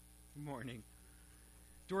Good morning.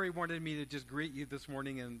 Dory wanted me to just greet you this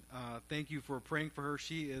morning and thank you for praying for her.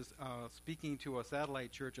 She is speaking to a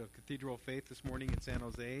satellite church of Cathedral Faith this morning in San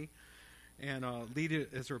Jose, and Lita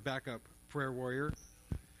is her backup prayer warrior.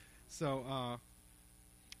 So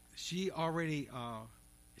she has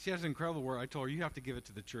an incredible word. I told her, you have to give it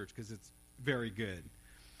to the church because it's very good.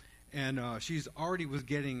 And she's already was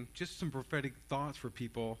getting just some prophetic thoughts for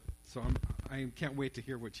people. So I can't wait to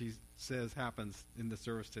hear what she says happens in the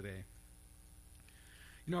service today.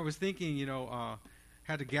 I was thinking,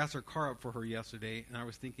 had to gas her car up for her yesterday, and I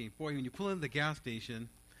was thinking, boy, when you pull into the gas station,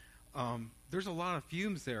 there's a lot of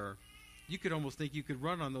fumes there. You could almost think you could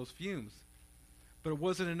run on those fumes. But it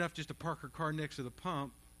wasn't enough just to park her car next to the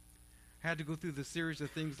pump. Had to go through the series of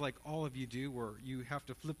things like all of you do, where you have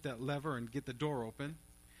to flip that lever and get the door open.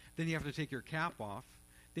 Then you have to take your cap off.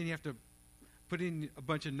 Then you have to put in a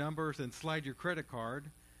bunch of numbers and slide your credit card.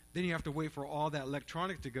 Then you have to wait for all that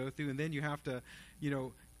electronic to go through, and then you have to,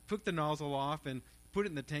 put the nozzle off and put it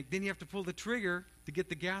in the tank. Then you have to pull the trigger to get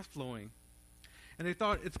the gas flowing. And I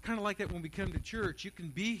thought it's kind of like that when we come to church. You can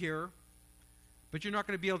be here, but you're not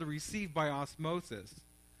going to be able to receive by osmosis.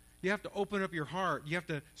 You have to open up your heart. You have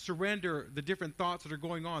to surrender the different thoughts that are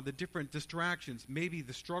going on, the different distractions, maybe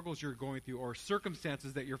the struggles you're going through or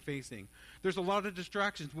circumstances that you're facing. There's a lot of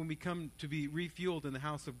distractions when we come to be refueled in the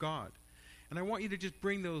house of God. And I want you to just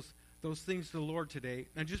bring those things to the Lord today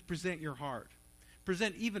and just present your heart.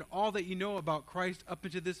 Present even all that you know about Christ up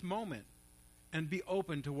into this moment and be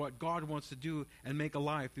open to what God wants to do and make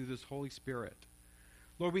alive through this Holy Spirit.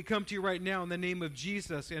 Lord, we come to you right now in the name of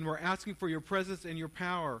Jesus, and we're asking for your presence and your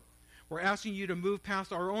power. We're asking you to move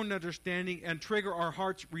past our own understanding and trigger our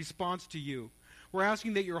heart's response to you. We're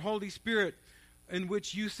asking that your Holy Spirit, in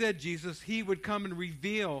which you said, Jesus, he would come and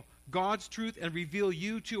reveal God's truth and reveal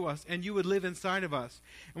you to us, and you would live inside of us.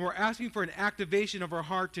 And we're asking for an activation of our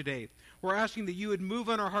heart today. We're asking that you would move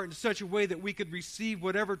on our heart in such a way that we could receive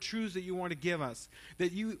whatever truths that you want to give us,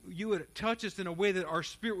 that you would touch us in a way that our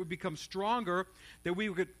spirit would become stronger, that we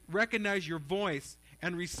could recognize your voice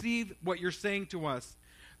and receive what you're saying to us.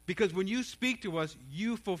 Because when you speak to us,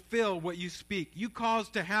 you fulfill what you speak. You cause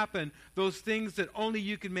to happen those things that only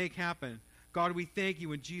you can make happen. God, we thank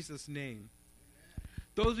you in Jesus' name.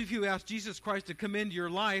 Those of you who ask Jesus Christ to come into your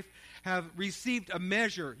life have received a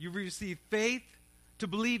measure. You've received faith to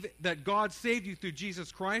believe that God saved you through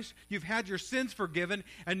Jesus Christ. You've had your sins forgiven,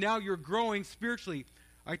 and now you're growing spiritually.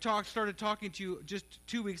 I started talking to you just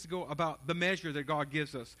 2 weeks ago about the measure that God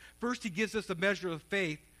gives us. First, he gives us a measure of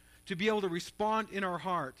faith to be able to respond in our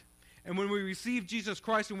heart. And when we receive Jesus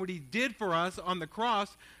Christ and what he did for us on the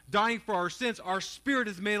cross, dying for our sins, our spirit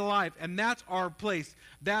is made alive. And that's our place.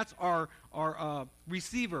 That's our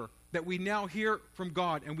receiver that we now hear from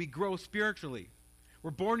God, and we grow spiritually. We're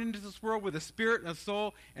born into this world with a spirit and a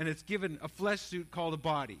soul, and it's given a flesh suit called a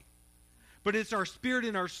body. But it's our spirit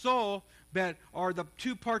and our soul that are the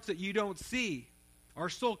two parts that you don't see. Our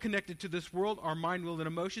soul connected to this world, our mind, will, and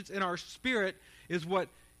emotions, and our spirit is what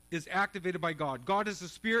is activated by God. God is a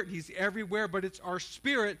spirit. He's everywhere, but it's our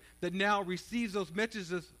spirit that now receives those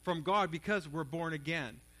messages from God because we're born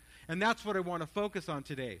again. And that's what I want to focus on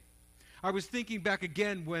today. I was thinking back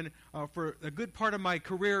again when, for a good part of my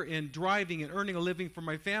career in driving and earning a living for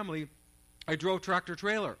my family, I drove tractor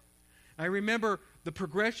trailer. I remember the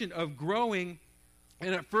progression of growing,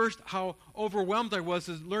 and at first how overwhelmed I was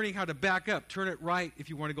as learning how to back up, turn it right if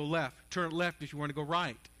you want to go left, turn it left if you want to go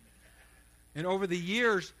right. And over the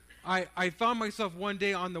years, I found myself one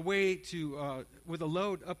day on the way to with a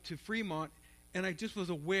load up to Fremont, and I just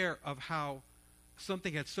was aware of how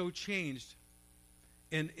something had so changed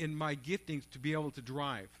in my giftings to be able to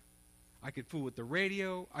drive. I could fool with the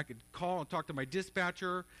radio. I could call and talk to my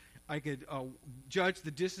dispatcher. I could judge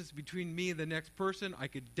the distance between me and the next person. I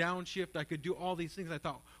could downshift. I could do all these things. I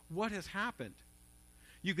thought, what has happened?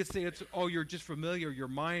 You could say you're just familiar. Your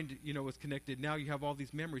mind, is connected. Now you have all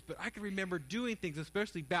these memories. But I can remember doing things,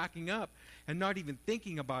 especially backing up and not even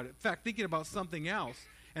thinking about it. In fact, thinking about something else,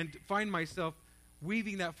 and find myself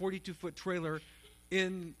weaving that 42-foot trailer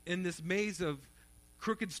in this maze of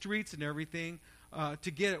crooked streets and everything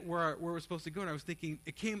to get it where we're supposed to go. And I was thinking,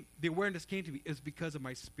 the awareness came to me is because of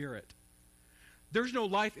my spirit. There's no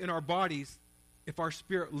life in our bodies if our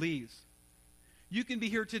spirit leaves. You can be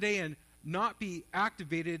here today and not be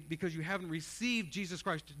activated because you haven't received Jesus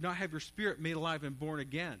Christ, to not have your spirit made alive and born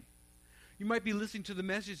again. You might be listening to the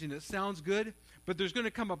message and it sounds good, but there's going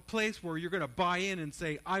to come a place where you're going to buy in and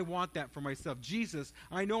say, I want that for myself. Jesus,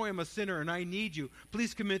 I know I'm a sinner and I need you.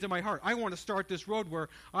 Please come into my heart. I want to start this road where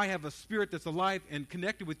I have a spirit that's alive and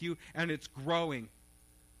connected with you, and it's growing.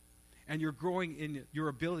 and you're growing in your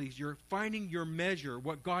abilities. You're finding your measure,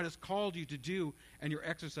 what God has called you to do, and you're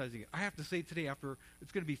exercising it. I have to say today, after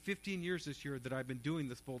it's going to be 15 years this year that I've been doing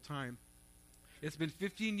this full time. It's been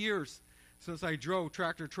 15 years since I drove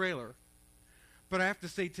tractor trailer. But I have to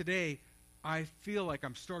say today, I feel like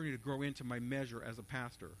I'm starting to grow into my measure as a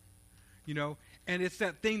pastor. You know, and it's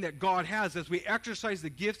that thing that God has as we exercise the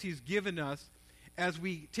gifts he's given us. As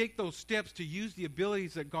we take those steps to use the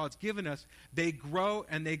abilities that God's given us, they grow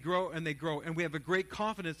and they grow and they grow. And we have a great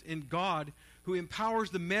confidence in God who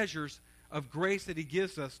empowers the measures of grace that he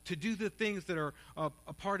gives us to do the things that are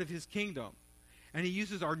a part of his kingdom. And he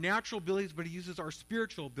uses our natural abilities, but he uses our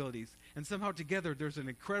spiritual abilities. And somehow together there's an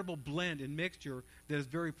incredible blend and mixture that is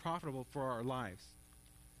very profitable for our lives.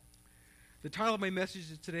 The title of my message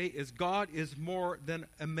today is God is More Than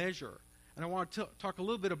a Measure. And I want to talk a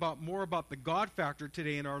little bit more about the God factor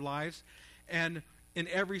today in our lives and in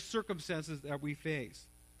every circumstances that we face.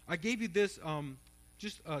 I gave you this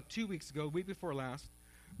just 2 weeks ago, week before last.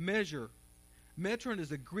 Measure. Metron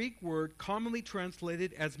is a Greek word commonly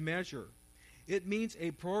translated as measure. It means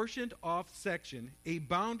a portioned off section, a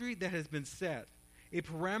boundary that has been set, a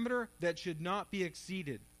parameter that should not be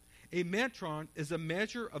exceeded. A metron is a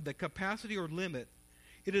measure of the capacity or limit.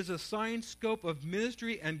 It is a assigned scope of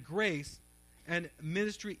ministry and grace and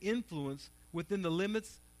ministry influence within the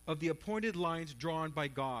limits of the appointed lines drawn by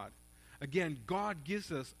God. Again, God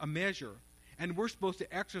gives us a measure, and we're supposed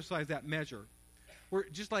to exercise that measure. We're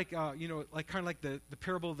just like, like the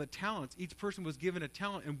parable of the talents. Each person was given a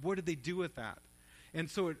talent, and what did they do with that? And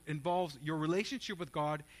so it involves your relationship with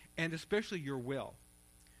God and especially your will.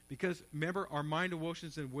 Because remember, our mind,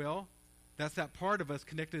 emotions, and will, that's that part of us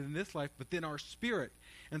connected in this life, but then our spirit.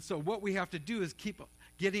 And so what we have to do is keep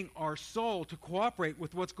getting our soul to cooperate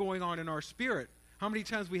with what's going on in our spirit. How many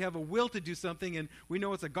times we have a will to do something and we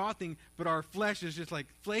know it's a God thing, but our flesh is just like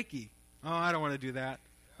flaky. Oh, I don't want to do that.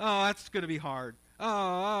 Oh, that's going to be hard.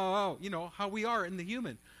 Oh. You know, how we are in the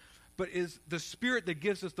human. But is the Spirit that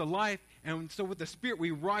gives us the life, and so with the Spirit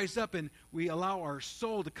we rise up and we allow our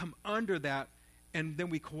soul to come under that, and then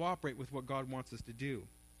we cooperate with what God wants us to do.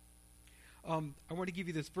 I want to give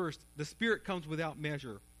you this first. The Spirit comes without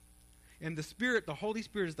measure. And the Spirit, the Holy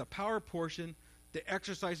Spirit, is the power portion that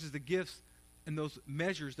exercises the gifts and those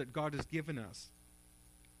measures that God has given us.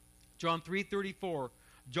 John 3:34,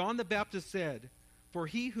 John the Baptist said, "For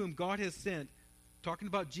he whom God has sent," talking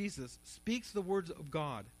about Jesus, "speaks the words of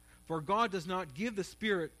God. For God does not give the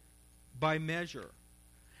Spirit by measure."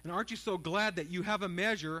 And aren't you so glad that you have a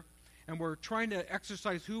measure, and we're trying to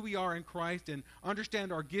exercise who we are in Christ and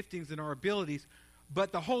understand our giftings and our abilities,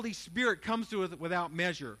 but the Holy Spirit comes to us without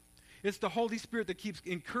measure. It's the Holy Spirit that keeps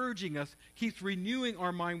encouraging us, keeps renewing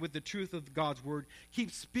our mind with the truth of God's Word,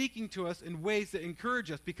 keeps speaking to us in ways that encourage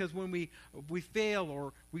us, because when we fail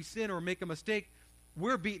or we sin or make a mistake,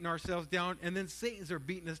 we're beating ourselves down, and then Satan's are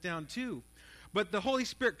beating us down too. But the Holy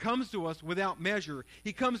Spirit comes to us without measure.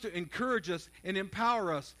 He comes to encourage us and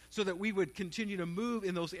empower us so that we would continue to move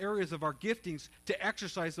in those areas of our giftings to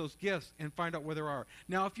exercise those gifts and find out where they are.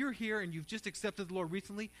 Now, if you're here and you've just accepted the Lord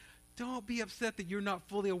recently, don't be upset that you're not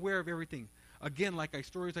fully aware of everything. Again, like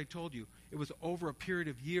stories I told you, it was over a period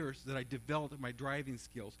of years that I developed my driving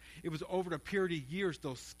skills. It was over a period of years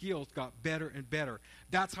those skills got better and better.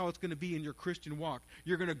 That's how it's going to be in your Christian walk.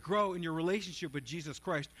 You're going to grow in your relationship with Jesus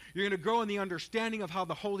Christ. You're going to grow in the understanding of how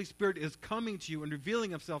the Holy Spirit is coming to you and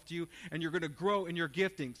revealing himself to you, and you're going to grow in your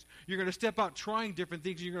giftings. You're going to step out trying different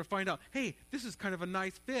things, and you're going to find out, hey, this is kind of a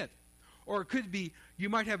nice fit. Or it could be you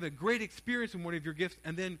might have a great experience in one of your gifts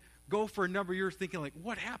and then go for a number of years thinking like,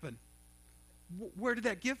 what happened? Where did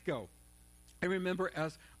that gift go? I remember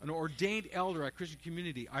as an ordained elder at Christian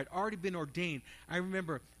Community, I'd already been ordained. I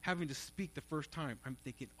remember having to speak the first time. I'm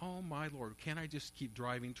thinking, oh my Lord, can't I just keep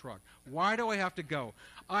driving truck? Why do I have to go?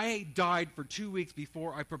 I died for 2 weeks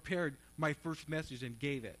before I prepared my first message and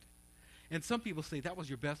gave it. And some people say that was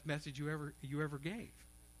your best message you ever gave.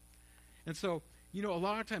 And so, you know, a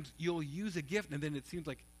lot of times you'll use a gift and then it seems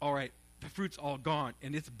like, all right, the fruit's all gone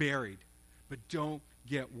and it's buried. But don't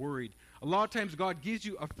get worried. A lot of times God gives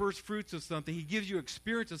you a first fruits of something. He gives you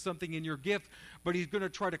experience of something in your gift, but he's going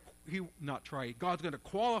to God's going to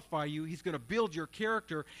qualify you. He's going to build your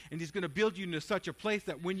character, and he's going to build you into such a place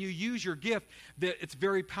that when you use your gift, that it's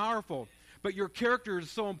very powerful. But your character is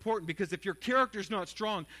so important, because if your character is not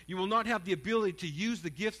strong, you will not have the ability to use the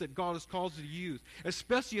gifts that God has called you to use,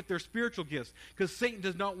 especially if they're spiritual gifts, because Satan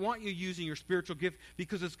does not want you using your spiritual gift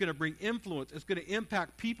because it's going to bring influence. It's going to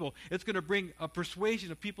impact people. It's going to bring a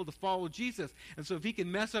persuasion of people to follow Jesus. And so if he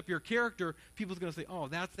can mess up your character, people's going to say, oh,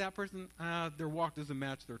 that's that person? Their walk doesn't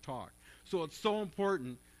match their talk. So it's so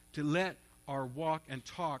important to let our walk and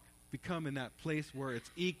talk become in that place where it's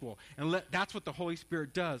equal. And that's what the Holy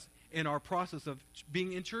Spirit does in our process of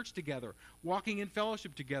being in church together, walking in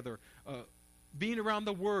fellowship together, being around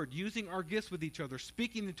the Word, using our gifts with each other,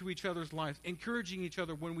 speaking into each other's lives, encouraging each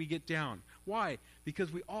other when we get down. Why?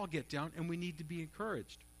 Because we all get down and we need to be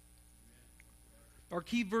encouraged. Our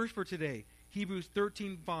key verse for today, Hebrews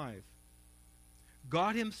 13:5.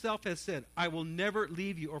 God himself has said, I will never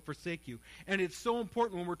leave you or forsake you. And it's so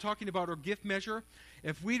important when we're talking about our gift measure.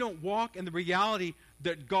 If we don't walk in the reality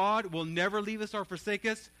that God will never leave us or forsake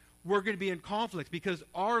us, we're going to be in conflict, because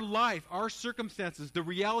our life, our circumstances, the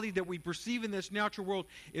reality that we perceive in this natural world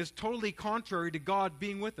is totally contrary to God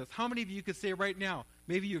being with us. How many of you could say right now,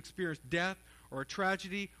 maybe you experienced death or a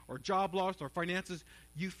tragedy or job loss or finances,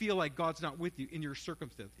 you feel like God's not with you in your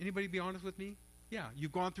circumstance? Anybody be honest with me? Yeah,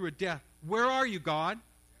 you've gone through a death. Where are you, God?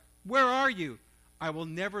 Where are you? I will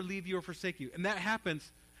never leave you or forsake you. And that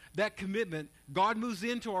happens. That commitment, God moves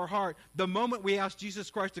into our heart the moment we ask Jesus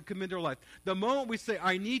Christ to come into our life. The moment we say,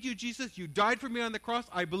 I need you, Jesus. You died for me on the cross.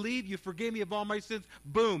 I believe you forgave me of all my sins.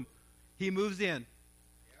 Boom. He moves in.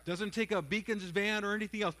 Doesn't take a Beacon's van or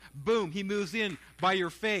anything else. Boom. He moves in by your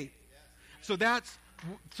faith. So that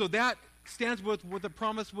stands with what the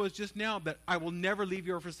promise was just now, that I will never leave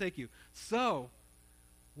you or forsake you. So,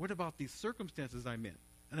 what about these circumstances I'm in?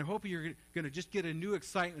 And I'm hoping you're going to just get a new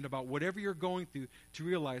excitement about whatever you're going through to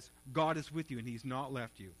realize God is with you and he's not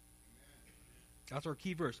left you. That's our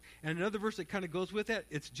key verse. And another verse that kind of goes with that,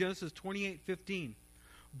 it's Genesis 28:15.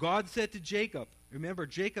 God said to Jacob, remember,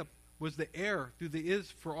 Jacob was the heir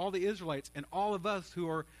for all the Israelites, and all of us who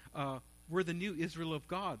are we're the new Israel of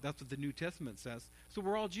God. That's what the New Testament says. So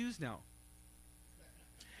we're all Jews now.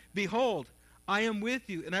 Behold, I am with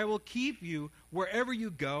you, and I will keep you wherever you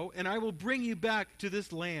go, and I will bring you back to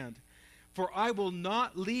this land. For I will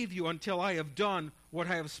not leave you until I have done what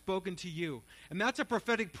I have spoken to you. And that's a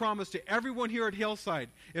prophetic promise to everyone here at Hillside.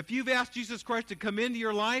 If you've asked Jesus Christ to come into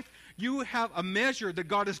your life, you have a measure that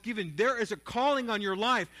God has given. There is a calling on your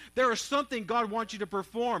life. There is something God wants you to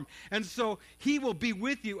perform. And so he will be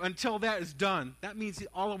with you until that is done. That means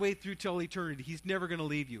all the way through till eternity. He's never going to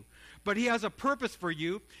leave you. But he has a purpose for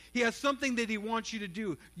you. He has something that he wants you to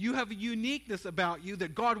do. You have a uniqueness about you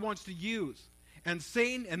that God wants to use. And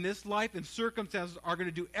Satan and this life and circumstances are going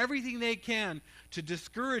to do everything they can to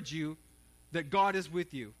discourage you that God is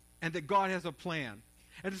with you and that God has a plan.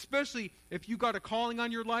 And especially if you got a calling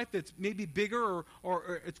on your life that's maybe bigger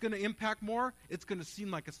or it's going to impact more, it's going to seem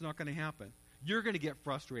like it's not going to happen. You're going to get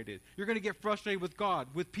frustrated. You're going to get frustrated with God,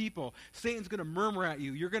 with people. Satan's going to murmur at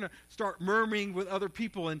you. You're going to start murmuring with other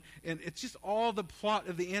people. And it's just all the plot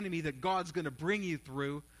of the enemy that God's going to bring you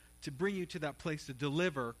through to bring you to that place to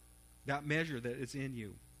deliver that measure that is in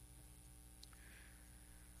you.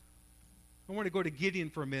 I want to go to Gideon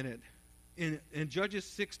for a minute. In Judges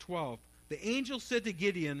 6:12, the angel said to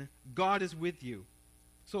Gideon, God is with you.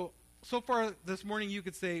 So far this morning you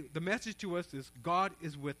could say the message to us is God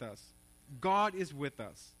is with us. God is with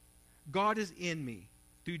us. God is in me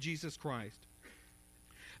through Jesus Christ.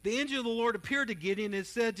 The angel of the Lord appeared to Gideon and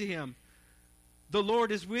said to him, the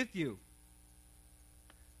Lord is with you.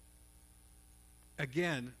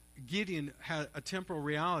 Again, Gideon had a temporal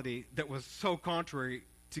reality that was so contrary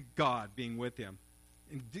to God being with him.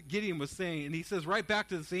 And Gideon was saying, and he says right back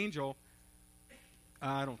to this angel,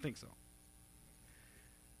 I don't think so.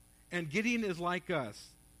 And Gideon is like us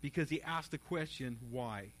because he asked the question,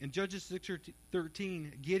 why? In Judges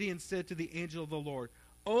 6:13, Gideon said to the angel of the Lord,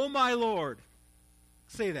 "O my Lord,"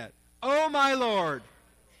 say that, "O my Lord,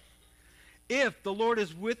 if the Lord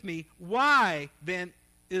is with me, why then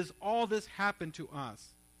is all this happened to us?"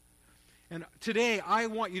 And today I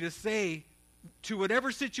want you to say, to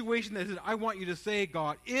whatever situation that is, I want you to say,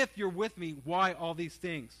 God, if you're with me, why all these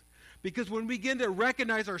things? Because when we begin to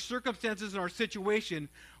recognize our circumstances and our situation,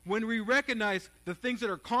 when we recognize the things that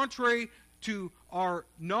are contrary to our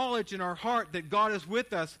knowledge in our heart that God is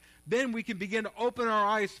with us, then we can begin to open our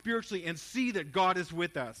eyes spiritually and see that God is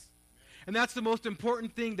with us. And that's the most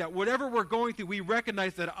important thing, that whatever we're going through, we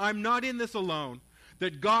recognize that I'm not in this alone,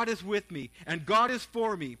 that God is with me, and God is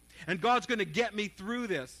for me, and God's going to get me through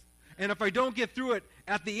this. And if I don't get through it,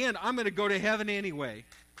 at the end, I'm going to go to heaven anyway.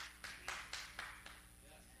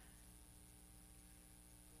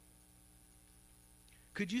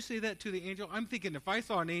 Could you say that to the angel? I'm thinking if I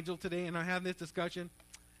saw an angel today and I had this discussion,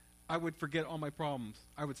 I would forget all my problems.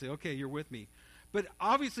 I would say, okay, you're with me. But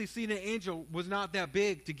obviously seeing an angel was not that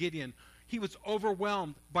big to Gideon. He was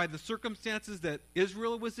overwhelmed by the circumstances that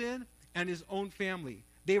Israel was in and his own family.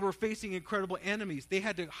 They were facing incredible enemies. They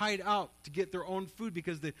had to hide out to get their own food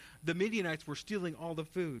because the Midianites were stealing all the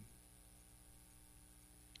food.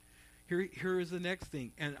 Here is the next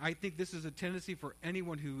thing, and I think this is a tendency for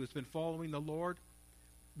anyone who has been following the Lord.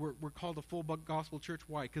 We're called a full gospel church.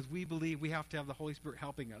 Why? Because we believe we have to have the Holy Spirit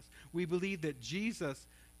helping us. We believe that Jesus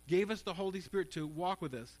gave us the Holy Spirit to walk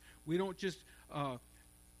with us. We don't just,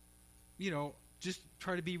 just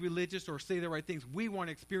try to be religious or say the right things. We want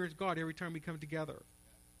to experience God every time we come together.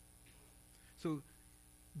 So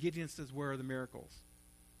Gideon says, where are the miracles?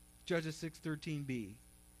 Judges 6:13b.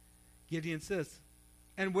 Gideon says,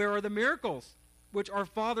 and where are the miracles which our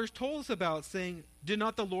fathers told us about, saying, did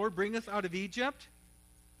not the Lord bring us out of Egypt?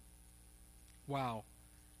 Wow.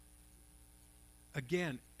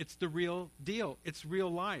 Again, it's the real deal. It's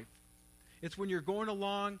real life. It's when you're going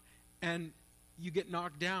along and you get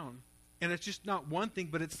knocked down. And it's just not one thing,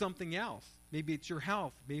 but it's something else. Maybe it's your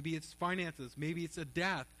health. Maybe it's finances. Maybe it's a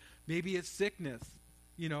death. Maybe it's sickness.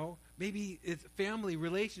 Maybe it's family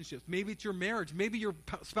relationships. Maybe it's your marriage. Maybe your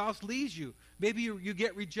spouse leaves you. Maybe you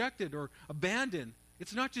get rejected or abandoned.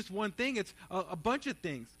 It's not just one thing. It's a bunch of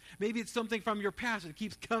things. Maybe it's something from your past that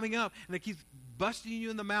keeps coming up and it keeps busting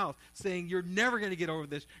you in the mouth, saying you're never going to get over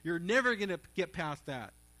this. You're never going to get past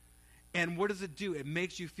that. And what does it do? It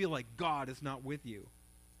makes you feel like God is not with you.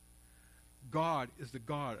 God is the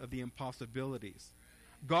God of the impossibilities.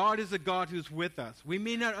 God is a God who's with us. We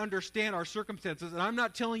may not understand our circumstances, and I'm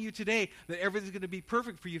not telling you today that everything's going to be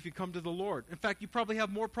perfect for you if you come to the Lord. In fact, you probably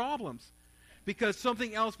have more problems because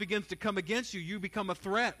something else begins to come against you. You become a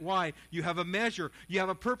threat. Why? You have a measure. You have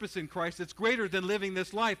a purpose in Christ that's greater than living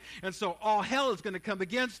this life. And so all hell is going to come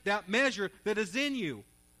against that measure that is in you.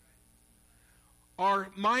 Our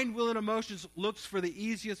mind, will, and emotions looks for the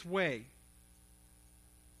easiest way.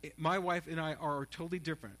 My wife and I are totally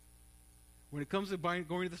different. When it comes to going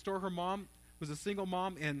to the store, her mom was a single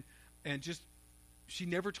mom, and just she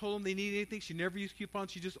never told them they needed anything. She never used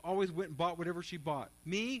coupons. She just always went and bought whatever she bought.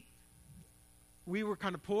 Me, we were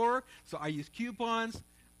kind of poor, so I use coupons.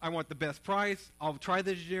 I want the best price. I'll try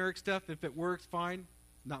the generic stuff. If it works, fine.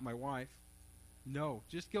 Not my wife. No,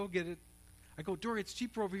 just go get it. I go, Dory, it's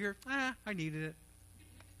cheaper over here. I needed it.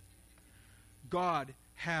 God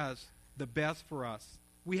has the best for us.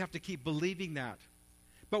 We have to keep believing that.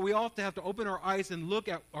 But we also have to open our eyes and look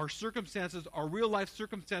at our circumstances, our real life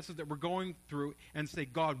circumstances that we're going through, and say,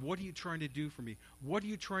 God, what are you trying to do for me? What are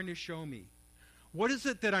you trying to show me? What is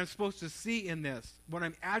it that I'm supposed to see in this when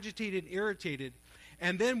I'm agitated, irritated?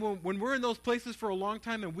 And then when we're in those places for a long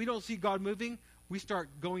time and we don't see God moving, we start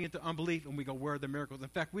going into unbelief and we go, where are the miracles? In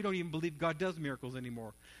fact, we don't even believe God does miracles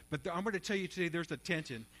anymore. But I'm going to tell you today there's a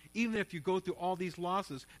tension. Even if you go through all these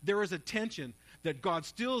losses, there is a tension that God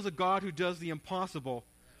still is a God who does the impossible,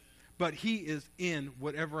 but he is in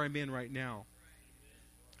whatever I'm in right now.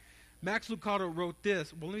 Max Lucado wrote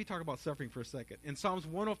this. Well, let me talk about suffering for a second. In Psalms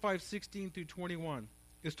 105, 16 through 21,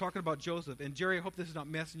 is talking about Joseph. And Jerry, I hope this is not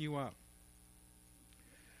messing you up.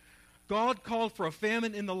 God called for a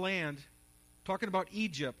famine in the land, talking about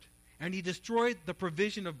Egypt, and he destroyed the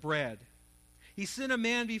provision of bread. He sent a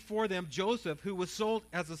man before them, Joseph, who was sold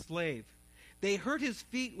as a slave. They hurt his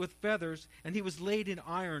feet with feathers, and he was laid in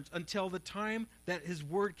irons until the time that his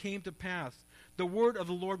word came to pass. The word of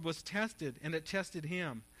the Lord was tested, and it tested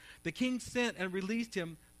him. The king sent and released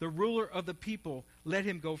him. The ruler of the people let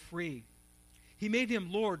him go free. He made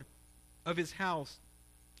him lord of his house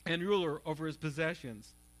and ruler over his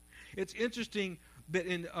possessions. It's interesting that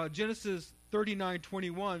in Genesis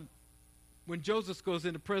 39:21, when Joseph goes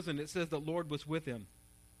into prison, it says the Lord was with him.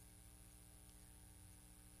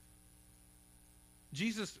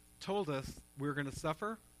 Jesus told us we were going to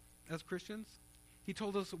suffer as Christians. He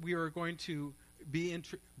told us we are going to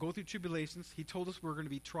go through tribulations. He told us we were going to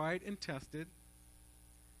be tried and tested.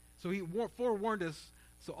 So he forewarned us.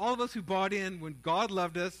 So all of us who bought in when God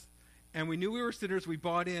loved us and we knew we were sinners, we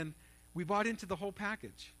bought into the whole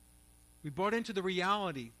package. We bought into the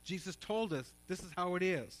reality. Jesus told us this is how it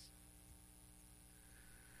is.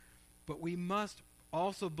 But we must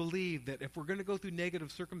also believe that if we're going to go through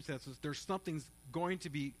negative circumstances, there's something's going to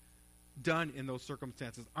be done in those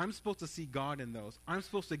circumstances. I'm supposed to see God in those. I'm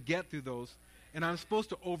supposed to get through those, and I'm supposed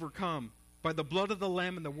to overcome by the blood of the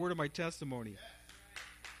Lamb and the word of my testimony.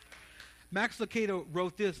 Max Lucado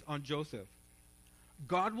wrote this on Joseph.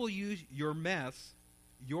 God will use your mess,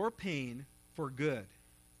 your pain, for good.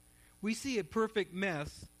 We see a perfect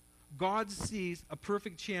mess. God sees a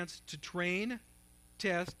perfect chance to train,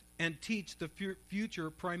 test, and teach the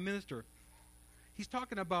future prime minister. He's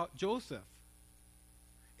talking about Joseph.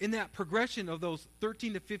 In that progression of those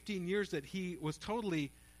 13 to 15 years that he was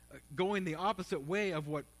totally going the opposite way of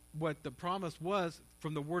what the promise was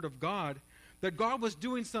from the Word of God, that God was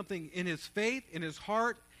doing something in his faith, in his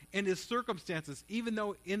heart, in his circumstances. Even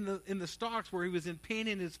though in the stocks where he was in pain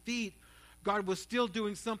in his feet, God was still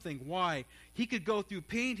doing something. Why? He could go through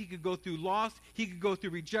pain, he could go through loss, he could go through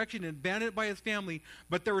rejection and abandoned by his family,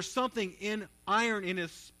 but there was something iron in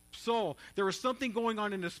his soul. There was something going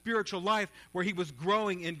on in his spiritual life where he was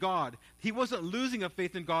growing in God. He wasn't losing a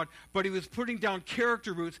faith in God, but he was putting down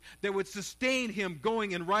character roots that would sustain him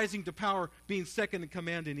going and rising to power, being second in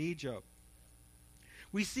command in Egypt.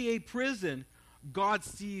 We see a prison, God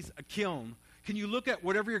sees a kiln. Can you look at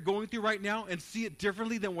whatever you're going through right now and see it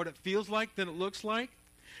differently than what it feels like, than it looks like?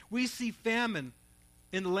 We see famine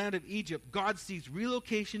in the land of Egypt. God sees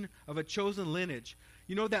relocation of a chosen lineage.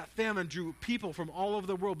 You know, that famine drew people from all over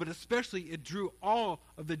the world, but especially it drew all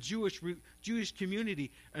of the Jewish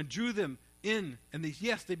community and drew them in. And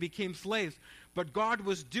they became slaves. But God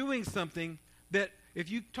was doing something that if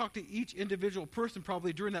you talk to each individual person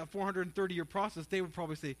probably during that 430-year process, they would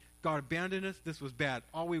probably say, God abandoned us, this was bad.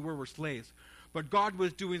 All we were slaves. But God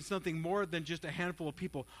was doing something more than just a handful of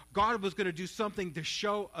people. God was going to do something to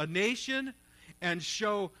show a nation and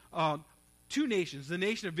show two nations, the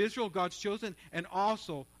nation of Israel, God's chosen, and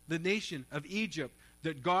also the nation of Egypt,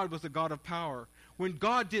 that God was a God of power. When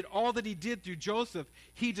God did all that he did through Joseph,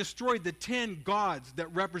 he destroyed the 10 gods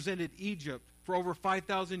that represented Egypt for over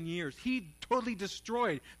 5,000 years. He totally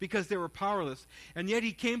destroyed because they were powerless. And yet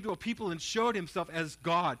he came to a people and showed himself as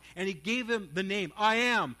God. And he gave them the name, I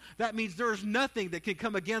am. That means there is nothing that can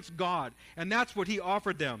come against God. And that's what he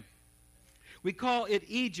offered them. We call it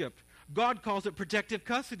Egypt. God calls it protective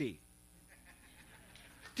custody.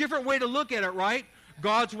 Different way to look at it, right?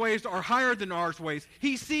 God's ways are higher than our ways.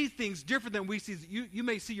 He sees things different than we see. You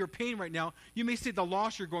may see your pain right now. You may see the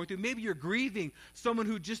loss you're going through. Maybe you're grieving someone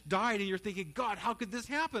who just died and you're thinking, God, how could this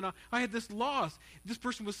happen? I had this loss. This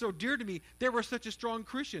person was so dear to me. They were such a strong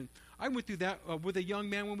Christian. I went through that with a young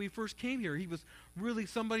man when we first came here. He was really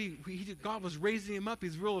somebody, God was raising him up.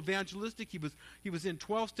 He's real evangelistic. He was in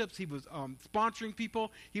 12 steps. He was sponsoring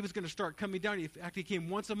people. He was going to start coming down. He came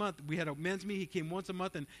once a month. We had a men's meeting. He came once a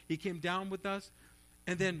month and he came down with us.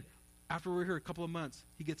 And then, after we were here a couple of months,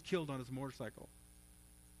 he gets killed on his motorcycle.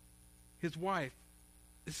 His wife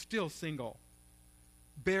is still single,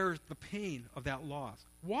 bears the pain of that loss.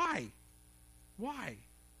 Why? Why?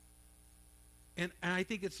 And I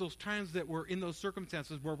think it's those times that we're in those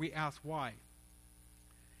circumstances where we ask why.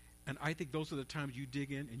 And I think those are the times you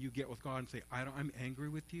dig in and you get with God and say, I'm angry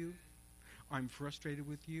with you. I'm frustrated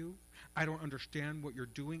with you. I don't understand what you're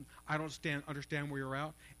doing. I don't understand where you're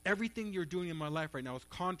at. Everything you're doing in my life right now is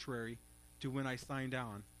contrary to when I signed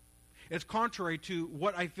on. It's contrary to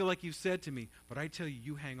what I feel like you've said to me. But I tell you,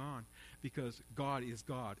 you hang on because God is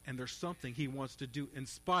God. And there's something he wants to do in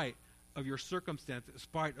spite of your circumstance, in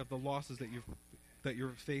spite of the losses that you're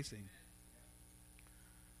facing.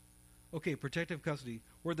 Okay, protective custody.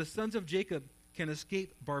 Where the sons of Jacob can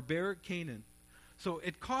escape barbaric Canaan. So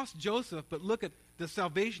it cost Joseph, but look at the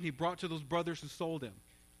salvation he brought to those brothers who sold him.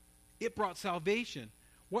 It brought salvation.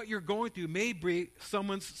 What you're going through may bring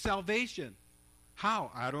someone's salvation.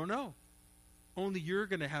 How? I don't know. Only you're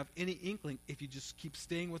going to have any inkling if you just keep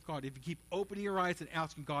staying with God. If you keep opening your eyes and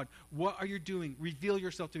asking God, what are you doing? Reveal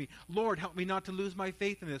yourself to me. Lord, help me not to lose my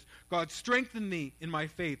faith in this. God, strengthen me in my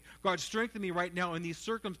faith. God, strengthen me right now in these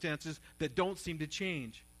circumstances that don't seem to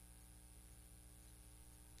change.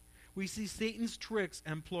 We see Satan's tricks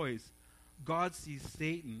and ploys. God sees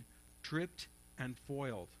Satan tripped and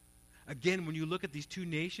foiled. Again, when you look at these two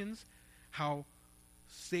nations, how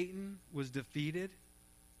Satan was defeated,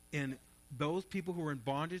 and those people who were in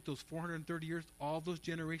bondage, those 430 years, all those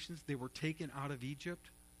generations, they were taken out of Egypt.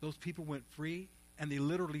 Those people went free, and they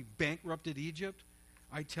literally bankrupted Egypt.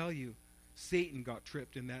 I tell you, Satan got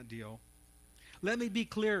tripped in that deal. Let me be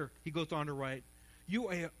clear, he goes on to write, you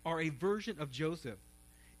are a version of Joseph.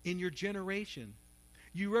 In your generation,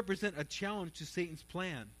 you represent a challenge to Satan's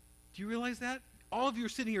plan. Do you realize that? All of you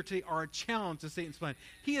sitting here today are a challenge to Satan's plan.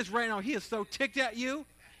 He is so ticked at you.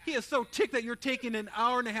 He is so ticked that you're taking an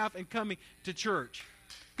hour and a half and coming to church.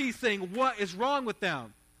 He's saying, what is wrong with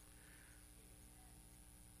them?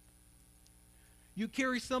 You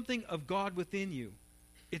carry something of God within you.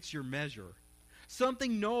 It's your measure.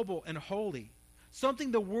 Something noble and holy. Something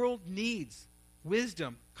the world needs.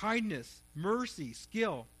 Wisdom, kindness, mercy,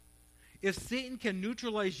 skill. If Satan can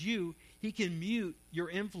neutralize you, he can mute your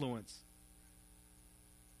influence.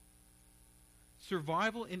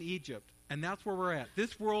 Survival in Egypt, and that's where we're at.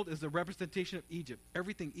 This world is a representation of Egypt.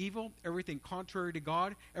 Everything evil, everything contrary to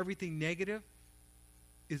God, everything negative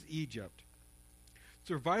is Egypt.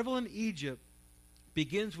 Survival in Egypt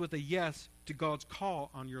begins with a yes to God's call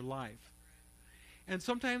on your life. And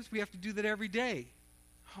sometimes we have to do that every day.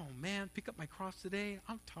 Oh, man, pick up my cross today?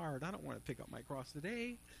 I'm tired. I don't want to pick up my cross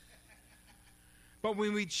today. But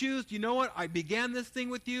when we choose, you know what? I began this thing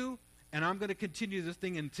with you, and I'm going to continue this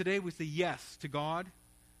thing. And today we say yes to God.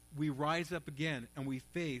 We rise up again, and we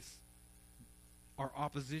face our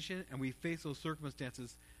opposition, and we face those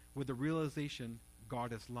circumstances with the realization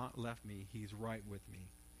God has not left me. He's right with me.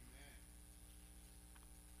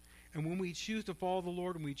 Amen. And when we choose to follow the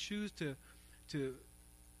Lord, and we choose to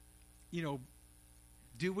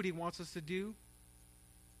do what he wants us to do,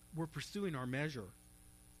 we're pursuing our measure.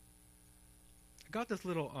 I got this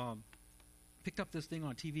little, picked up this thing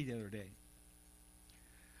on TV the other day.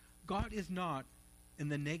 God is not in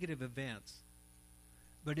the negative events,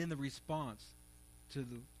 but in the response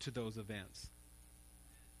to those events.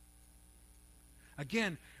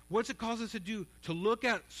 Again, what's it cause us to do? To look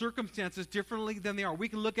at circumstances differently than they are. We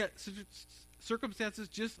can look at circumstances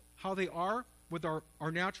just how they are with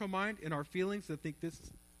our natural mind and our feelings that think this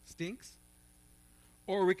stinks.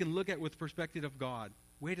 Or we can look at it with the perspective of God.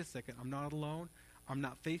 Wait a second, I'm not alone. I'm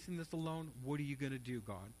not facing this alone. What are you going to do,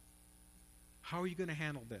 God? How are you going to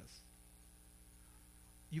handle this?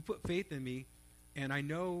 You put faith in me, and I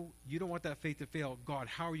know you don't want that faith to fail. God,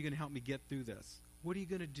 how are you going to help me get through this? What are you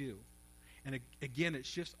going to do? And again, it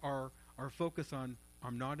shifts our focus on,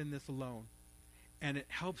 I'm not in this alone. And it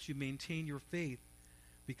helps you maintain your faith,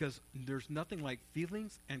 because there's nothing like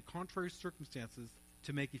feelings and contrary circumstances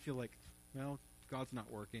to make you feel like, well, God's not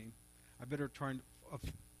working. I better try and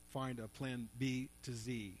find a plan B to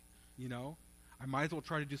Z. You know? I might as well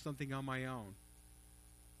try to do something on my own.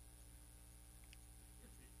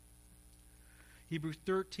 Hebrews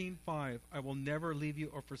 13:5, I will never leave you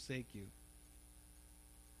or forsake you.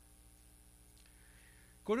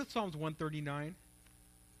 Go to Psalms 139.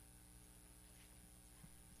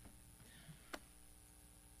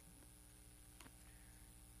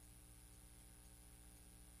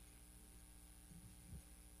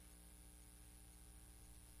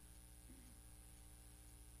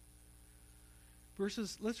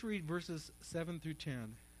 Let's read verses 7 through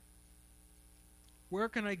 10. Where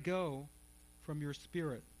can I go from your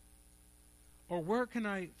spirit? Or where can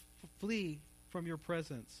I flee from your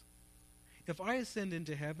presence? If I ascend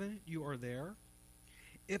into heaven, you are there.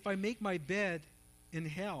 If I make my bed in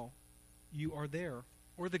hell, you are there,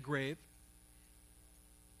 or the grave.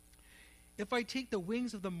 If I take the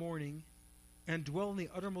wings of the morning and dwell in the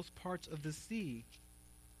uttermost parts of the sea,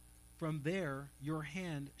 from there your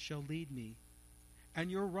hand shall lead me, and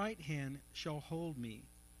your right hand shall hold me.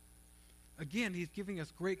 Again, he's giving us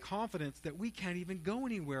great confidence that we can't even go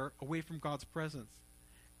anywhere away from God's presence.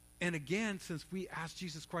 And again, since we asked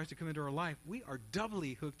Jesus Christ to come into our life, we are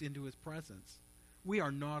doubly hooked into his presence. We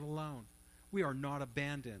are not alone. We are not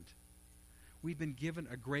abandoned. We've been given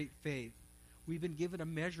a great faith. We've been given a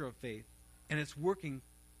measure of faith, and it's working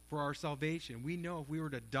for our salvation. We know if we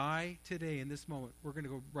were to die today in this moment, we're going to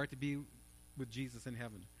go right to be with Jesus in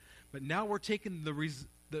heaven. But now we're taking the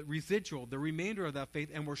residual, the remainder of that faith,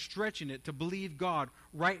 and we're stretching it to believe God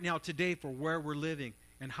right now today for where we're living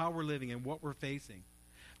and how we're living and what we're facing.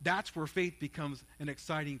 That's where faith becomes an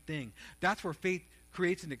exciting thing. That's where faith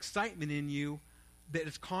creates an excitement in you that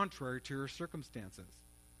is contrary to your circumstances.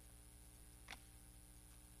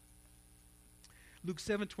 Luke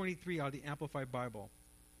 7:23 out of the Amplified Bible.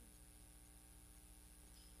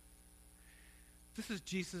 This is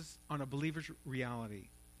Jesus on a believer's reality.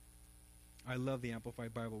 I love the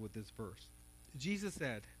Amplified Bible with this verse. Jesus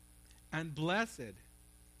said, and blessed,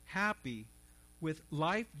 happy, with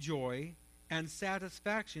life joy and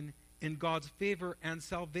satisfaction in God's favor and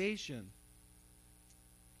salvation.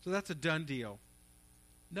 So that's a done deal.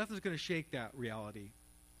 Nothing's going to shake that reality.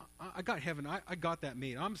 I got heaven. I got that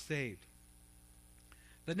made. I'm saved.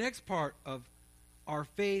 The next part of our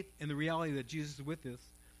faith and the reality that Jesus is with us,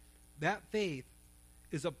 that faith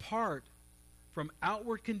is apart from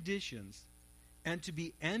outward conditions and to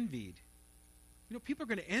be envied. You know, people are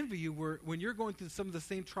going to envy you when you're going through some of the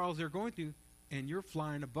same trials they're going through, and you're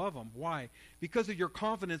flying above them. Why? Because of your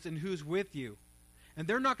confidence in who's with you. And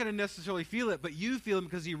they're not going to necessarily feel it, but you feel him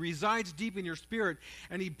because he resides deep in your spirit,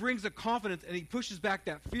 and he brings a confidence, and he pushes back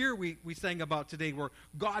that fear we sang about today, where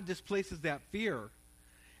God displaces that fear.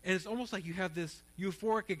 And it's almost like you have this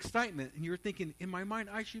euphoric excitement, and you're thinking, in my mind,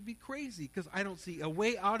 I should be crazy because I don't see a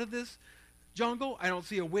way out of this jungle. I don't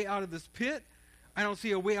see a way out of this pit. I don't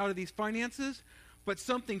see a way out of these finances. But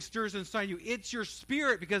something stirs inside you. It's your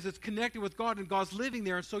spirit because it's connected with God and God's living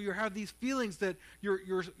there. And so you have these feelings that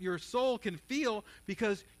your soul can feel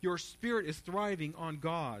because your spirit is thriving on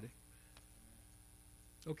God.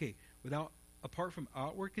 Okay, apart from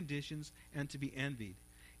outward conditions and to be envied.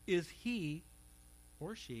 Is he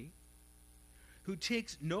or she who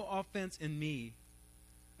takes no offense in me.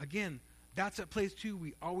 Again, that's a place too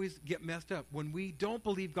we always get messed up. When we don't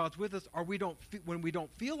believe God's with us, or when we don't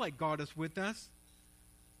feel like God is with us,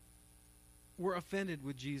 we're offended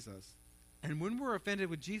with Jesus. And when we're offended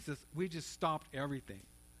with Jesus, we just stopped everything.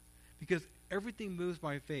 Because everything moves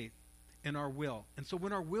by faith and our will. And so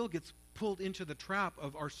when our will gets pulled into the trap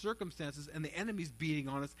of our circumstances and the enemy's beating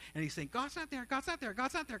on us and he's saying, God's not there, God's not there,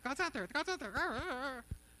 God's not there, God's not there, God's not there.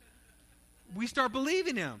 We start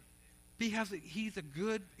believing him. He's a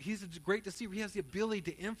great deceiver. He has the ability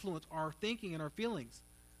to influence our thinking and our feelings.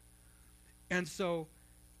 And so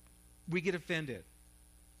we get offended.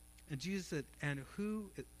 And Jesus said,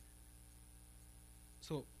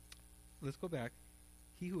 so let's go back.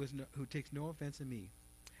 He who takes no offense in me,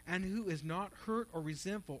 and who is not hurt or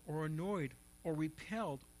resentful or annoyed or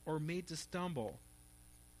repelled or made to stumble.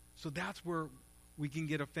 So that's where we can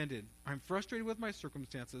get offended. I'm frustrated with my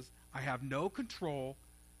circumstances. I have no control.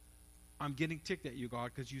 I'm getting ticked at you,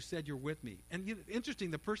 God, because you said you're with me. And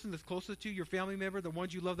interesting, the person that's closest to you, your family member, the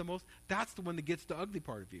ones you love the most, that's the one that gets the ugly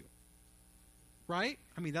part of you. Right?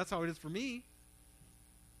 I mean, that's how it is for me.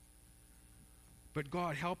 But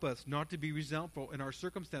God, help us not to be resentful in our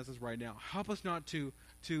circumstances right now. Help us not to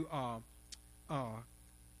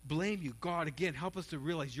blame you. God, again, help us to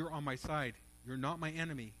realize you're on my side. You're not my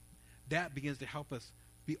enemy. That begins to help us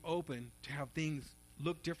be open to have things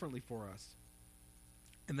look differently for us.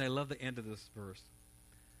 And I love the end of this verse.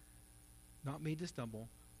 Not made to stumble,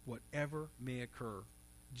 whatever may occur.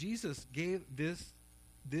 Jesus gave this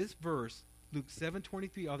verse, Luke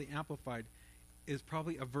 7:23, all the Amplified, is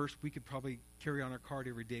probably a verse we could probably carry on our card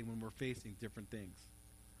every day when we're facing different things.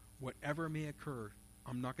 Whatever may occur,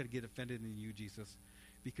 I'm not going to get offended in you, Jesus,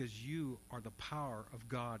 because you are the power of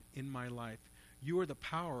God in my life. You are the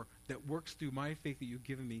power that works through my faith that you've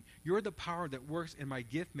given me. You're the power that works in my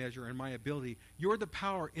gift measure and my ability. You're the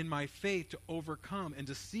power in my faith to overcome and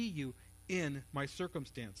to see you in my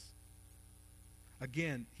circumstance.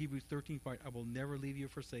 Again, Hebrews 13:5, I will never leave you or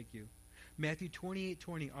forsake you. Matthew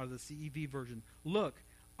 28:20 out of the CEV version. Look,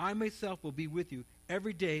 I myself will be with you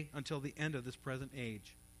every day until the end of this present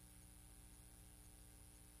age.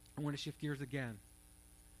 I want to shift gears again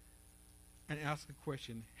and ask a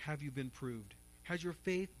question. Have you been proved? Has your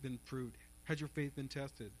faith been proved? Has your faith been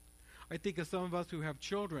tested? I think of some of us who have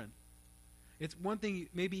children. It's one thing,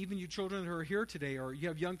 maybe even you children who are here today, or you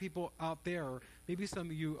have young people out there, or maybe some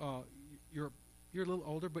of you, you're a little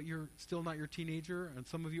older, but you're still not your teenager, and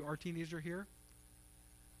some of you are teenager here.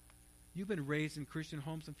 You've been raised in Christian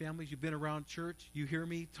homes and families. You've been around church. You hear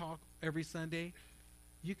me talk every Sunday.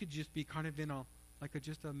 You could just be kind of in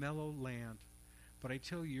just a mellow land. But I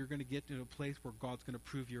tell you, you're going to get to a place where God's going to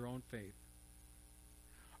prove your own faith.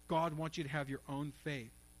 God wants you to have your own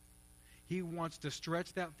faith. He wants to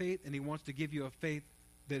stretch that faith, and he wants to give you a faith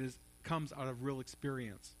that comes out of real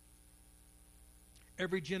experience.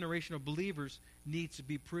 Every generation of believers needs to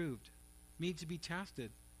be proved, needs to be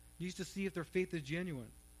tested, needs to see if their faith is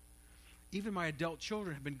genuine. Even my adult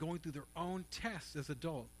children have been going through their own tests as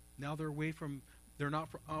adults. Now they're not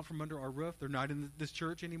out from under our roof. They're not in this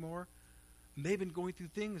church anymore. And they've been going through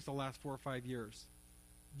things the last 4 or 5 years,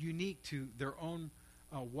 unique to their own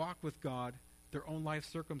walk with God, their own life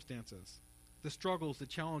circumstances, the struggles, the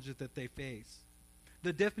challenges that they face.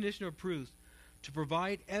 The definition of proofs: to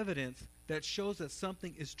provide evidence that shows that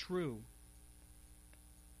something is true.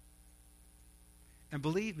 And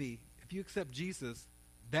believe me, if you accept Jesus,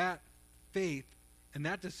 that faith and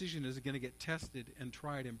that decision is going to get tested and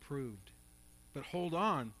tried and proved. But hold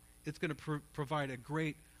on, it's going to provide a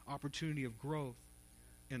great opportunity of growth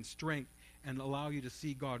and strength and allow you to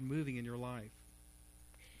see God moving in your life.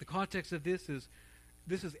 The context of this is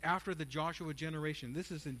after the Joshua generation. This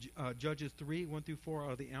is in Judges 3:1-4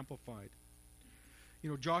 out of the Amplified.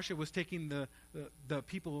 Joshua was taking the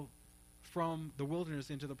people from the wilderness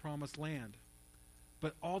into the promised land.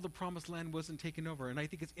 But all the promised land wasn't taken over. And I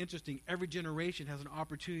think it's interesting. Every generation has an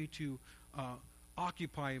opportunity to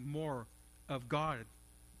occupy more of God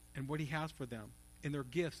and what he has for them in their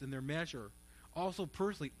gifts, in their measure. Also,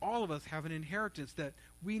 personally, all of us have an inheritance that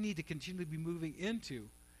we need to continually be moving into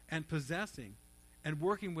and possessing and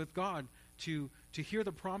working with God to hear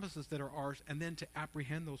the promises that are ours and then to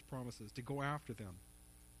apprehend those promises, to go after them.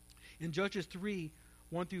 In Judges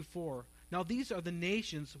 3:1-4, now these are the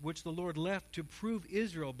nations which the Lord left to prove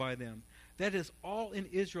Israel by them. That is, all in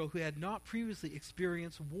Israel who had not previously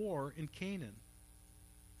experienced war in Canaan.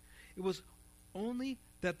 It was only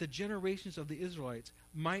that the generations of the Israelites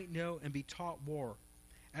might know and be taught war,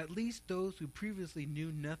 at least those who previously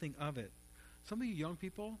knew nothing of it. Some of you young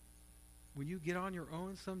people, when you get on your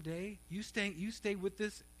own someday, you stay with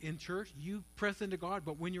this in church, you press into God,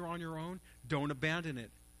 but when you're on your own, don't abandon it.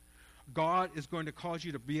 God is going to cause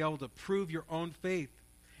you to be able to prove your own faith.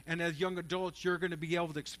 And as young adults, you're going to be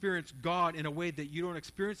able to experience God in a way that you don't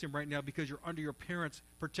experience Him right now because you're under your parents'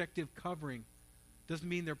 protective covering. Doesn't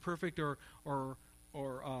mean they're perfect or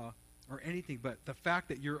anything, but the fact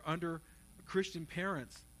that you're under Christian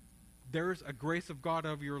parents, there's a grace of God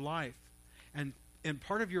over your life. And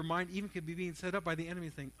part of your mind even could be being set up by the enemy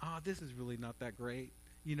saying, this is really not that great.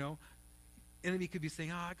 Enemy could be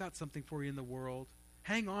saying, I got something for you in the world.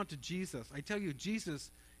 Hang on to Jesus. I tell you, Jesus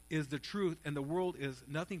is the truth, and the world is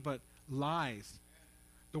nothing but lies.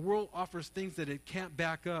 The world offers things that it can't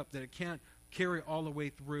back up, that it can't carry all the way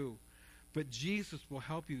through. But Jesus will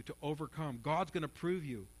help you to overcome. God's going to prove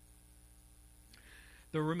you.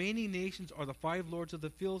 The remaining nations are the 5 lords of the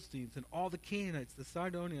Philistines and all the Canaanites, the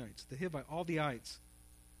Sidonites, the Hivites, all the ites.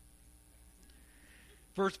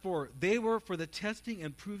 Verse 4, they were for the testing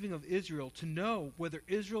and proving of Israel to know whether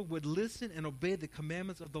Israel would listen and obey the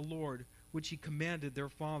commandments of the Lord, which He commanded their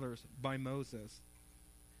fathers by Moses.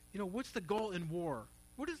 What's the goal in war?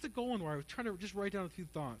 What is the goal in war? I was trying to just write down a few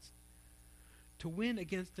thoughts. To win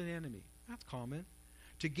against an enemy. That's common.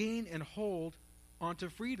 To gain and hold onto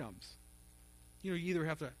freedoms. You either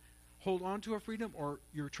have to hold on to a freedom or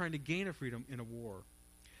you're trying to gain a freedom in a war.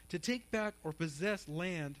 To take back or possess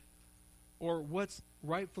land or what's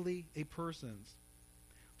rightfully a person's.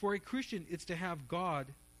 For a Christian, it's to have God.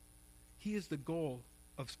 He is the goal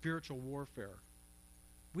of spiritual warfare.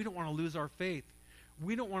 We don't want to lose our faith.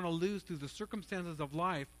 We don't want to lose through the circumstances of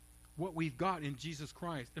life what we've got in Jesus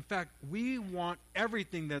Christ. In fact, we want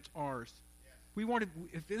everything that's ours. We want to,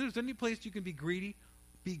 if there's any place you can be greedy.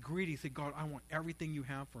 Say, God, I want everything you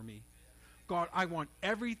have for me. God, I want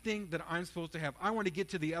everything that I'm supposed to have. I want to get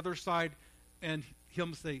to the other side and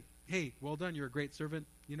He'll say, hey, well done, you're a great servant.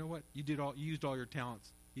 You know what? You used all your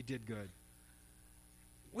talents. You did good.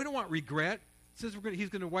 We don't want regret. Since He's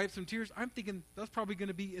going to wipe some tears, I'm thinking that's probably going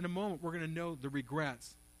to be in a moment. We're going to know the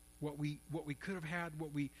regrets, what we could have had,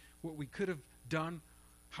 what we could have done,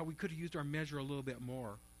 how we could have used our measure a little bit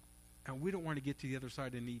more. And we don't want to get to the other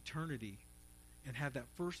side in eternity and have that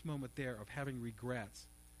first moment there of having regrets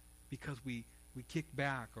because we kicked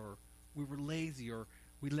back or we were lazy or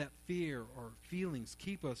we let fear or feelings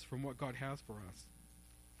keep us from what God has for us.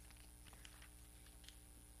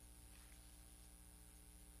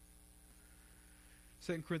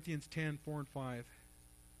 Second Corinthians 10, 4 and 5.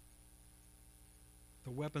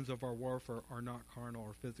 The weapons of our warfare are not carnal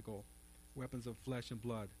or physical, weapons of flesh and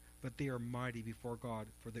blood, but they are mighty before God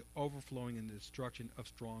for the overflowing and the destruction of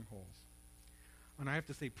strongholds. And I have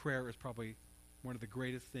to say prayer is probably one of the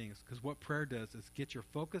greatest things, because what prayer does is get your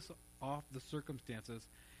focus off the circumstances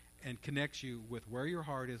and connects you with where your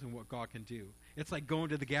heart is and what God can do. It's like going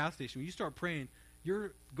to the gas station. When you start praying,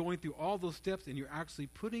 you're going through all those steps and you're actually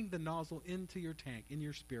putting the nozzle into your tank, in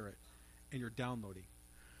your spirit, and you're downloading.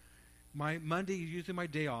 My Monday is usually my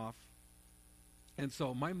day off, and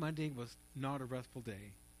so my Monday was not a restful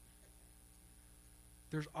day.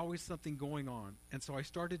 There's always something going on. And so I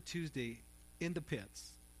started Tuesday in the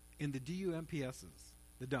pits, in the DUMPSs,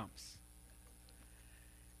 the dumps.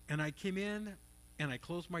 And I came in and I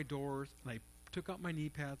closed my doors and I took out my knee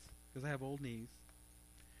pads because I have old knees,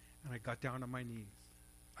 and I got down on my knees.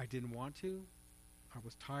 I didn't want to. I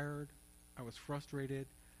was tired. I was frustrated.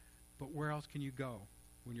 But where else can you go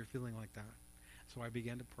when you're feeling like that? So I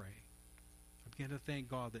began to pray. I began to thank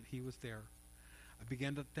God that He was there. I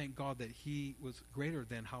began to thank God that He was greater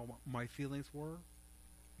than how my feelings were,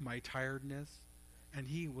 my tiredness, and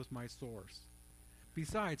He was my source.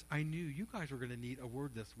 Besides, I knew you guys were going to need a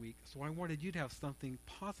word this week, so I wanted you to have something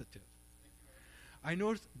positive. I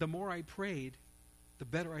noticed the more I prayed, the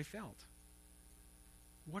better I felt.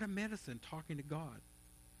 What a medicine talking to God.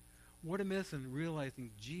 What a medicine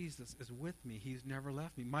realizing Jesus is with me. He's never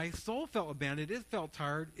left me. My soul felt abandoned. It felt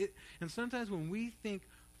tired. And sometimes when we think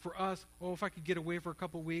for us, if I could get away for a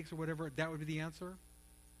couple weeks or whatever, that would be the answer.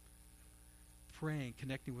 Praying,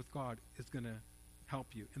 connecting with God is going to help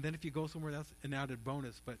you. And then if you go somewhere, that's an added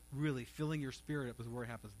bonus, but really filling your spirit up is where it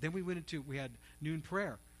happens. Then we had noon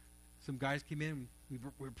prayer. Some guys came in, we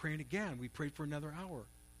were praying again. We prayed for another hour.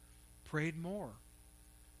 Prayed more.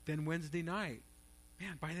 Then Wednesday night,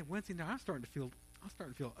 man, by that Wednesday night, I was starting to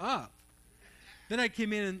feel up. Then I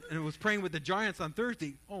came in and was praying with the Giants on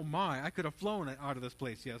Thursday. Oh my, I could have flown out of this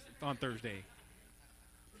place, on Thursday.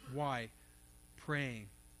 Why? Praying,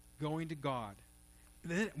 going to God.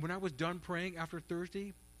 And then when I was done praying after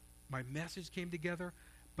Thursday, my message came together,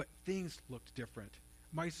 but things looked different.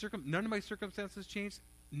 None of my circumstances changed.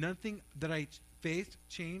 Nothing that I faced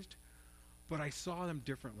changed. but I saw them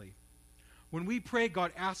differently. When we pray,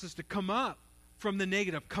 God asks us to come up from the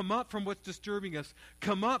negative, come up from what's disturbing us,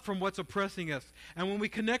 come up from what's oppressing us. And when we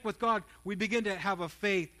connect with God, we begin to have a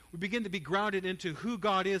faith. We begin to be grounded into who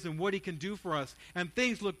God is and what he can do for us. And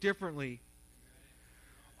things look differently.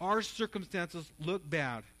 Our circumstances look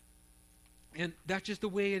bad. And that's just the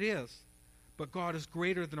way it is. But God is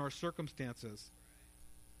greater than our circumstances.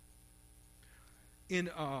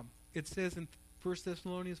 It says in 1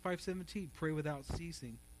 Thessalonians 5:17, pray without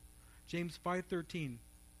ceasing. James 5:13,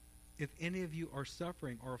 if any of you are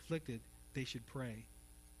suffering or afflicted, they should pray.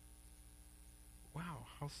 Wow,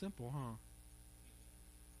 how simple, huh?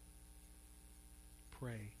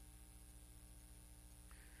 Pray.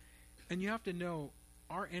 And you have to know,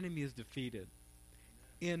 our enemy is defeated.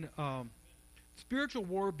 In spiritual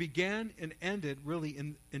war began and ended really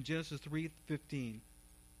in Genesis 3:15.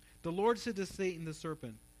 The Lord said to Satan the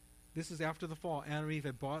serpent, this is after the fall, Adam and Eve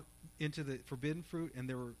had bought into the forbidden fruit and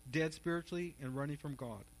they were dead spiritually and running from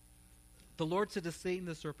God. The Lord said to Satan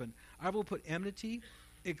the serpent, I will put enmity,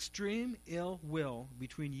 extreme ill will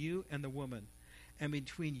between you and the woman, and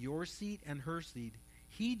between your seed and her seed.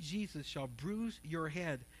 He, Jesus, shall bruise your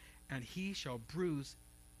head, and he shall bruise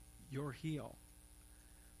your heel.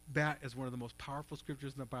 That is one of the most powerful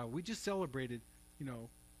scriptures in the Bible. We just celebrated,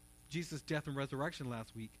 Jesus' death and resurrection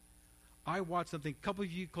last week. I watched something, a couple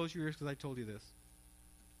of you close your ears because I told you this.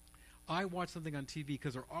 I watched something on TV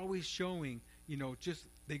because they're always showing,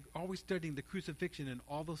 they always studying the crucifixion and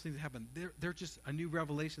all those things that happen. They're just a new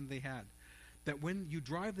revelation they had. That when you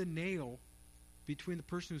drive the nail between the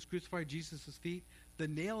person who's crucified Jesus' feet, the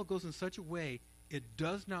nail goes in such a way it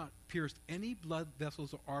does not pierce any blood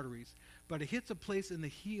vessels or arteries, but it hits a place in the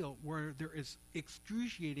heel where there is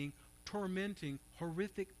excruciating, tormenting,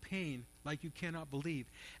 horrific pain like you cannot believe.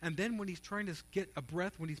 And then when he's trying to get a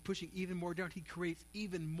breath, when he's pushing even more down, he creates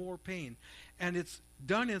even more pain. And it's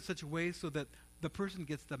done in such a way so that the person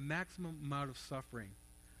gets the maximum amount of suffering.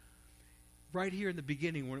 Right here in the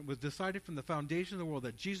beginning, when it was decided from the foundation of the world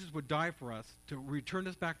that Jesus would die for us to return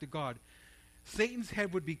us back to God, Satan's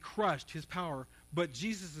head would be crushed, his power, but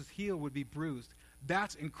Jesus' heel would be bruised.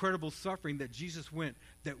 That's incredible suffering that Jesus went,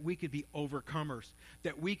 that we could be overcomers,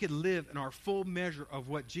 that we could live in our full measure of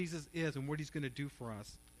what Jesus is and what he's going to do for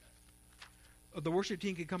us. The worship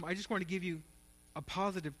team can come. I just want to give you a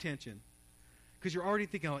positive tension, because you're already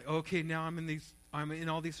thinking, like, okay, now I'm in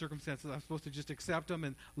all these circumstances. I'm supposed to just accept them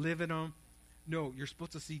and live in them. No, you're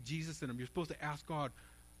supposed to see Jesus in them. You're supposed to ask God,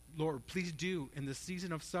 Lord, please do in the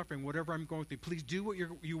season of suffering, whatever I'm going through, please do what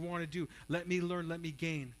you want to do. Let me learn, let me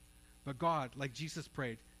gain. But God, like Jesus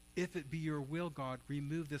prayed, if it be your will, God,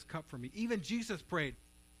 remove this cup from me. Even Jesus prayed.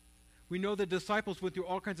 We know the disciples went through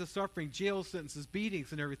all kinds of suffering, jail sentences,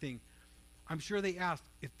 beatings, and everything. I'm sure they asked,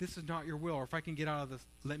 if this is not your will, or if I can get out of this,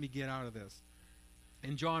 let me get out of this.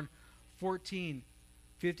 In John 14:15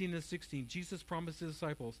 and 16, Jesus promised his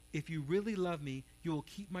disciples, if you really love me, you will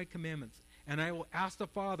keep my commandments. And I will ask the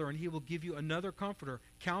Father, and he will give you another comforter,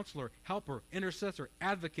 counselor, helper, intercessor,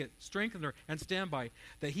 advocate, strengthener, and standby,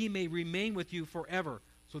 that he may remain with you forever.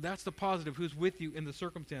 So that's the positive, who's with you in the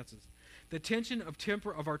circumstances. The tension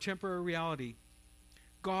of our temporary reality.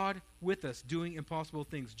 God with us, doing impossible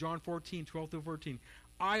things. John 14:12-14.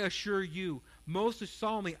 I assure you, most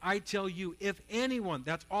solemnly, I tell you, if anyone,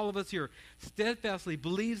 that's all of us here, steadfastly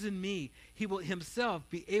believes in me, he will himself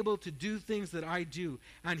be able to do things that I do.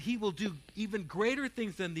 And he will do even greater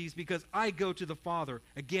things than these, because I go to the Father.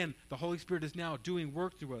 Again, the Holy Spirit is now doing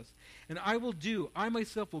work through us. And I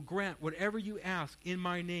myself will grant whatever you ask in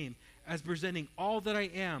my name, as presenting all that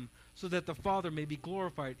I am, so that the Father may be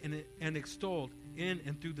glorified and extolled in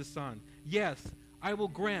and through the Son. Yes, I will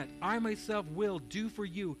grant, I myself will do for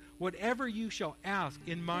you whatever you shall ask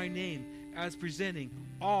in my name, as presenting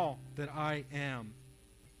all that I am.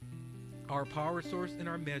 Our power source and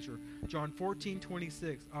our measure. John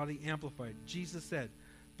 14:26, out of the Amplified. Jesus said,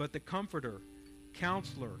 but the Comforter,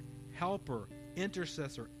 Counselor, Helper,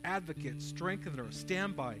 Intercessor, Advocate, Strengthener,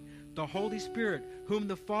 Standby, the Holy Spirit, whom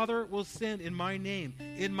the Father will send in my name,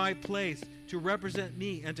 in my place, to represent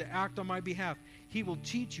me and to act on my behalf. He will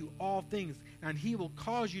teach you all things, and he will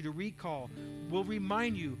cause you to recall, will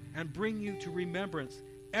remind you and bring you to remembrance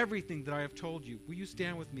everything that I have told you. Will you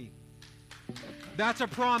stand with me? That's a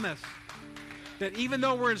promise. That even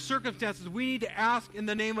though we're in circumstances, we need to ask in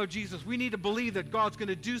the name of Jesus. We need to believe that God's going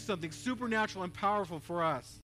to do something supernatural and powerful for us.